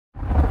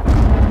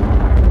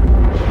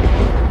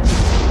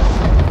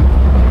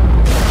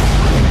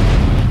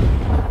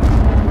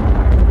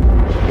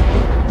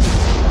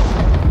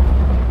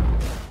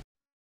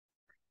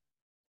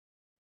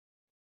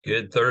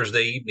Good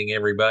Thursday evening,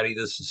 everybody.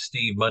 This is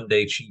Steve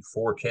Monday, Chief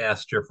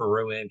Forecaster for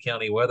Rowan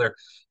County Weather.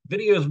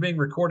 Video is being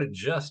recorded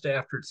just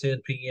after 10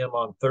 p.m.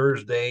 on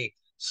Thursday,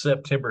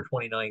 September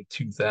 29th,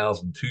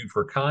 2002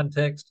 for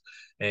context,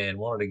 and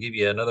wanted to give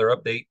you another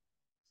update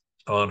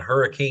on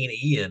Hurricane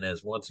Ian,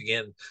 as once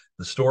again,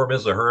 the storm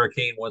is a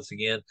hurricane once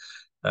again.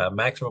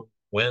 Maximum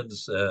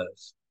winds are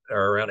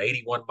around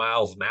 81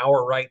 miles an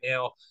hour right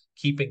now,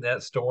 keeping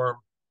that storm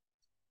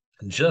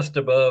just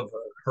above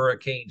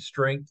hurricane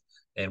strength,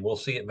 and we'll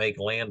see it make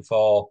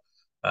landfall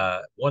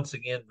once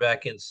again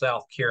back in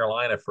South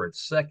Carolina for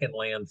its second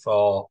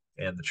landfall.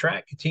 And the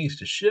track continues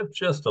to shift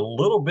just a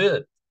little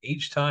bit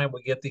each time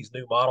we get these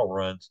new model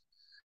runs.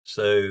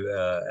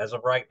 So as of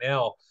right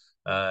now,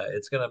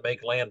 it's going to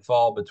make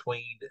landfall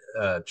between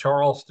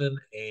Charleston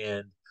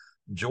and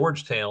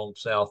Georgetown,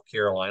 South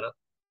Carolina,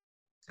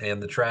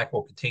 and the track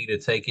will continue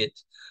to take it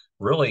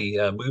really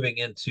moving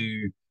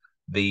into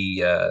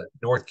the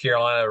North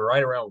Carolina,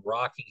 right around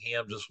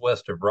Rockingham, just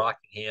west of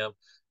Rockingham.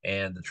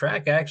 And the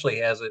track actually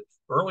has it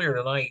earlier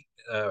tonight,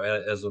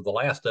 as of the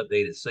last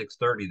update at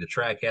 6:30. The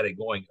track had it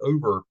going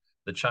over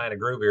the China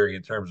Grove area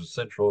in terms of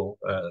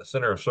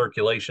center of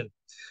circulation.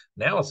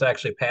 Now it's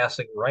actually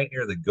passing right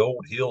near the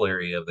Gold Hill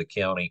area of the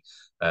county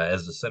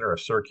as the center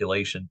of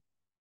circulation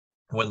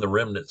when the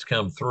remnants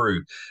come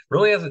through.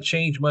 Really hasn't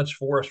changed much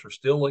for us. We're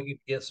still looking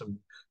to get some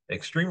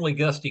extremely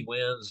gusty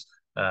winds,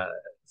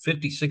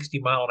 50, 60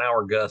 mile an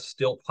hour gusts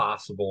still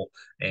possible,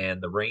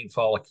 and the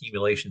rainfall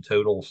accumulation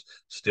totals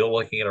still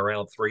looking at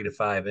around 3 to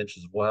 5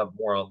 inches. We'll have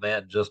more on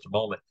that in just a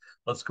moment.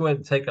 Let's go ahead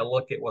and take a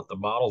look at what the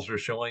models are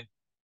showing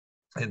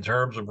in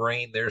terms of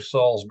rain. There's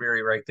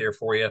Salisbury right there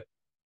for you,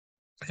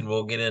 and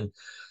we'll get in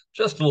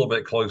just a little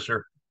bit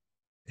closer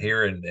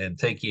here and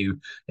take you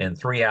in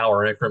 3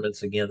 hour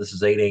increments. Again, this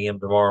is 8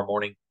 a.m. tomorrow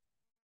morning,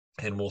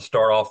 and we'll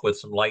start off with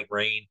some light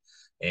rain,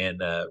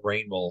 and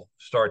rain will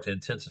start to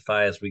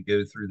intensify as we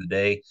go through the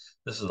day.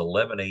 This is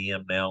 11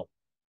 a.m. now,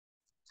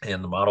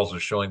 and the models are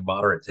showing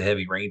moderate to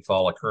heavy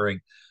rainfall occurring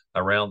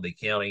around the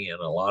county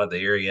and a lot of the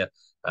area.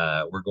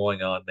 We're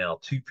going on now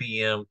 2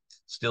 p.m.,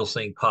 still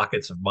seeing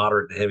pockets of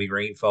moderate to heavy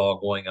rainfall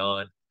going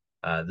on.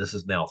 This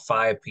is now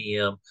 5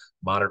 p.m.,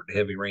 moderate to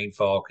heavy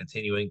rainfall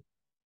continuing.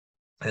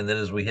 And then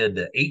as we head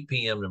to 8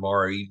 p.m.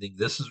 tomorrow evening,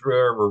 this is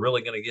where we're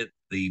really going to get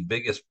the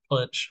biggest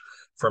punch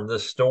from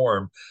this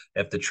storm.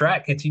 If the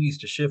track continues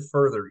to shift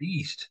further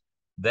east,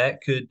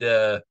 that could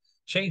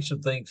change some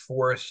things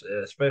for us,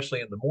 especially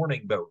in the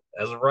morning. But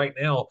as of right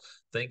now,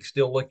 things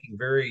still looking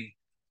very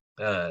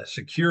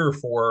secure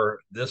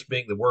for this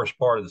being the worst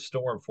part of the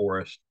storm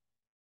for us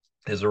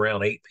is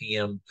around 8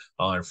 p.m.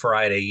 on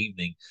Friday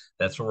evening.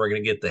 That's when we're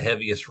going to get the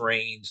heaviest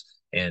rains.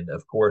 And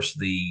of course,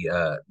 the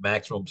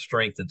maximum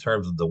strength in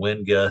terms of the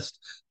wind gust,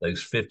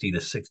 those 50 to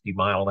 60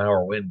 mile an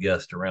hour wind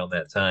gust around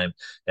that time.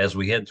 As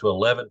we head to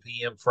 11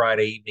 p.m.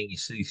 Friday evening, you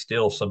see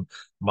still some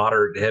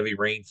moderate to heavy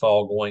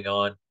rainfall going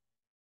on.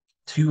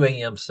 2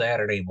 a.m.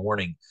 Saturday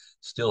morning,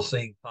 still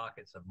seeing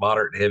pockets of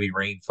moderate to heavy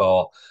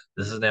rainfall.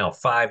 This is now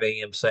 5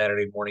 a.m.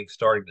 Saturday morning,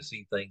 starting to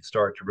see things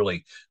start to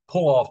really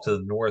pull off to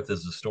the north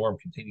as the storm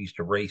continues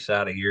to race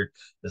out of here.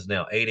 This is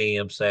now 8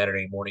 a.m.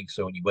 Saturday morning.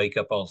 So when you wake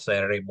up on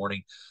Saturday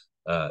morning,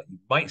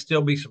 might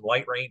still be some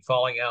light rain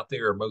falling out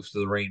there, or most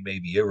of the rain may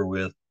be over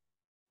with.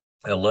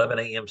 11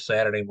 a.m.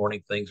 Saturday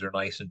morning, things are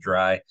nice and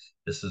dry.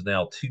 This is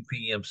now 2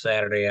 p.m.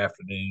 Saturday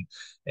afternoon.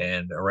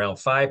 And around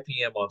 5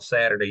 p.m. on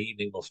Saturday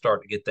evening, we'll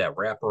start to get that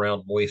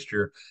wraparound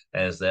moisture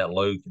as that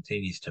low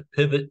continues to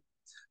pivot,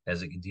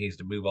 as it continues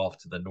to move off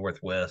to the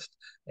northwest.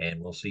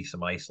 And we'll see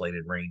some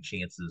isolated rain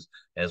chances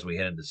as we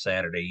head into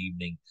Saturday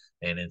evening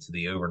and into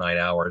the overnight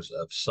hours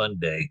of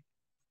Sunday.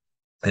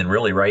 And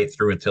really, right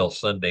through until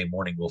Sunday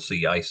morning, we'll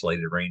see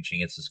isolated rain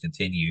chances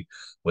continue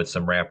with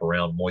some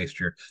wraparound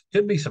moisture.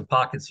 Could be some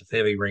pockets of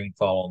heavy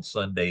rainfall on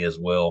Sunday as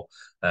well,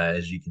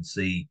 as you can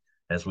see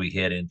as we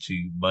head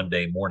into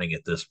Monday morning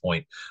at this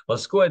point.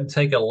 Let's go ahead and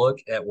take a look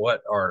at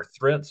what our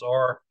threats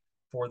are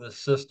for this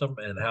system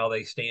and how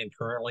they stand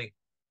currently.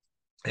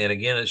 And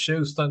again, it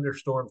shows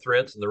thunderstorm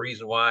threats. And the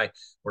reason why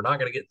we're not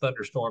going to get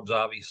thunderstorms,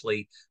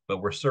 obviously, but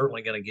we're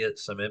certainly going to get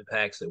some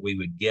impacts that we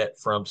would get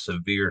from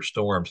severe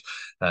storms.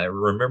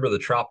 Remember, the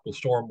tropical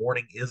storm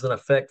warning is in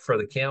effect for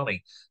the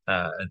county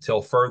until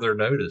further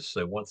notice.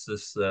 So once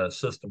this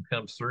system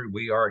comes through,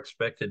 we are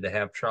expected to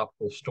have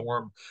tropical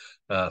storm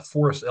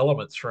force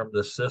elements from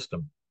this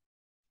system.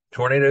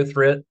 Tornado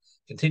threat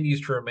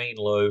continues to remain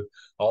low.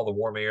 All the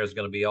warm air is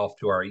going to be off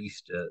to our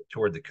east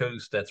toward the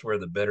coast. That's where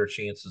the better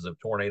chances of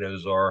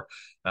tornadoes are.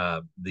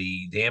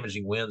 The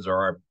damaging winds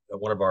are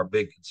one of our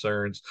big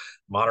concerns.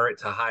 Moderate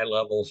to high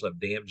levels of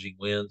damaging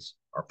winds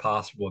are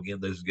possible. Again,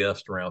 those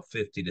gusts around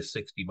 50 to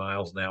 60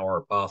 miles an hour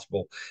are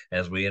possible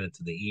as we head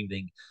into the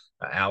evening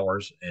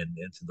hours and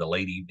into the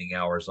late evening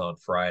hours on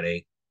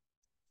Friday.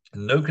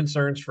 No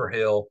concerns for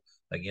hail,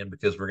 again,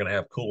 because we're going to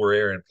have cooler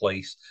air in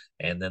place.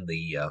 And then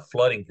the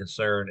flooding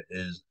concern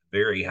is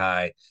very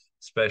high,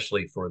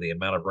 especially for the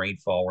amount of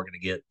rainfall we're going to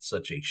get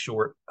such a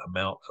short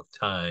amount of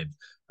time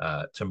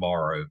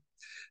tomorrow.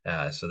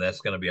 So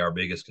that's going to be our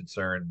biggest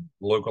concern.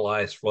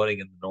 Localized flooding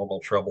in the normal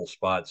trouble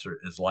spots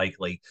is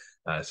likely.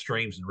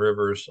 Streams and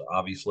rivers,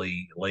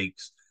 obviously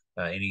lakes,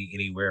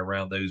 anywhere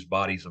around those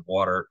bodies of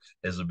water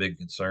is a big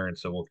concern.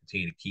 So we'll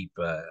continue to keep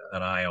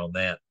an eye on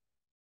that.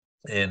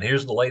 And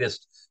here's the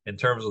latest in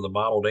terms of the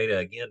model data.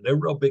 Again, no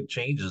real big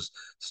changes.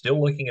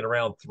 Still looking at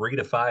around 3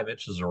 to 5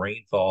 inches of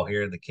rainfall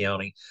here in the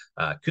county.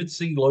 Could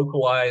see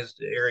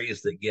localized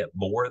areas that get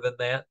more than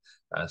that.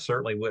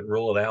 Certainly wouldn't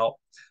rule it out,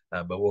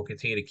 but we'll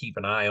continue to keep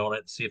an eye on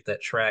it and see if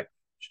that track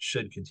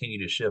should continue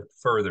to shift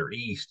further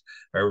east.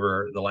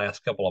 Over the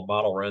last couple of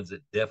model runs,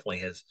 it definitely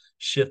has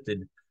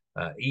shifted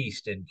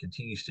east and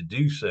continues to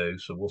do so.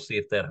 So we'll see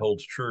if that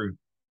holds true.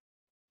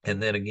 And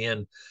then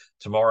again,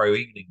 tomorrow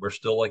evening, we're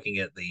still looking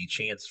at the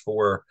chance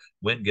for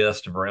wind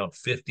gusts of around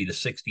 50 to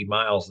 60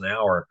 miles an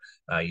hour.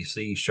 You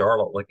see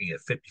Charlotte looking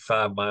at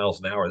 55 miles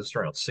an hour. This is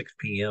around 6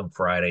 p.m.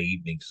 Friday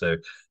evening. So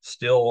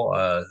still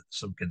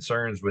some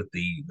concerns with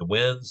the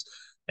winds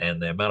and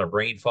the amount of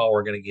rainfall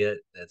we're going to get.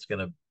 That's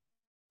going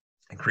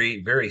to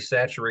create very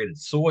saturated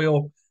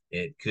soil.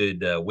 It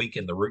could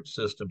weaken the root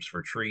systems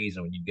for trees.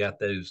 And when you've got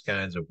those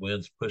kinds of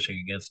winds pushing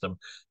against them,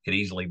 could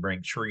easily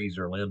bring trees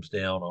or limbs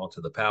down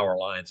onto the power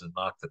lines and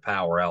knock the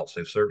power out.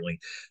 So certainly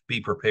be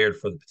prepared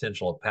for the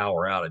potential of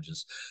power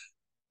outages.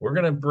 We're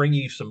going to bring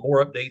you some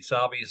more updates,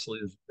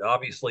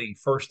 obviously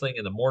first thing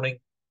in the morning,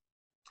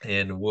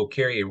 and we'll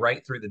carry you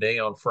right through the day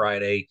on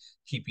Friday,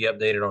 keep you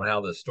updated on how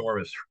the storm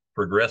is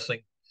progressing,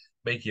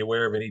 make you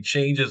aware of any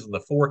changes in the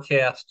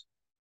forecast,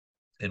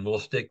 and we'll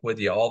stick with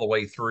you all the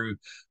way through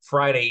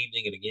Friday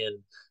evening. And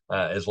again,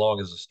 as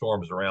long as the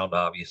storm is around,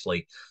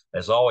 obviously.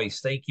 As always,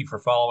 thank you for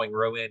following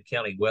Rowan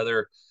County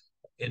Weather.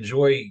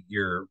 Enjoy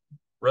your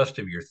rest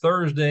of your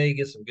Thursday.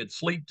 Get some good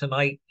sleep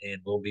tonight, and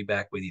we'll be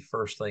back with you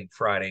first thing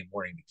Friday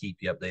morning to keep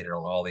you updated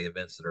on all the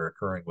events that are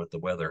occurring with the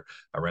weather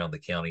around the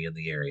county and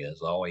the area.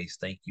 As always,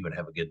 thank you and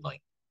have a good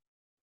night.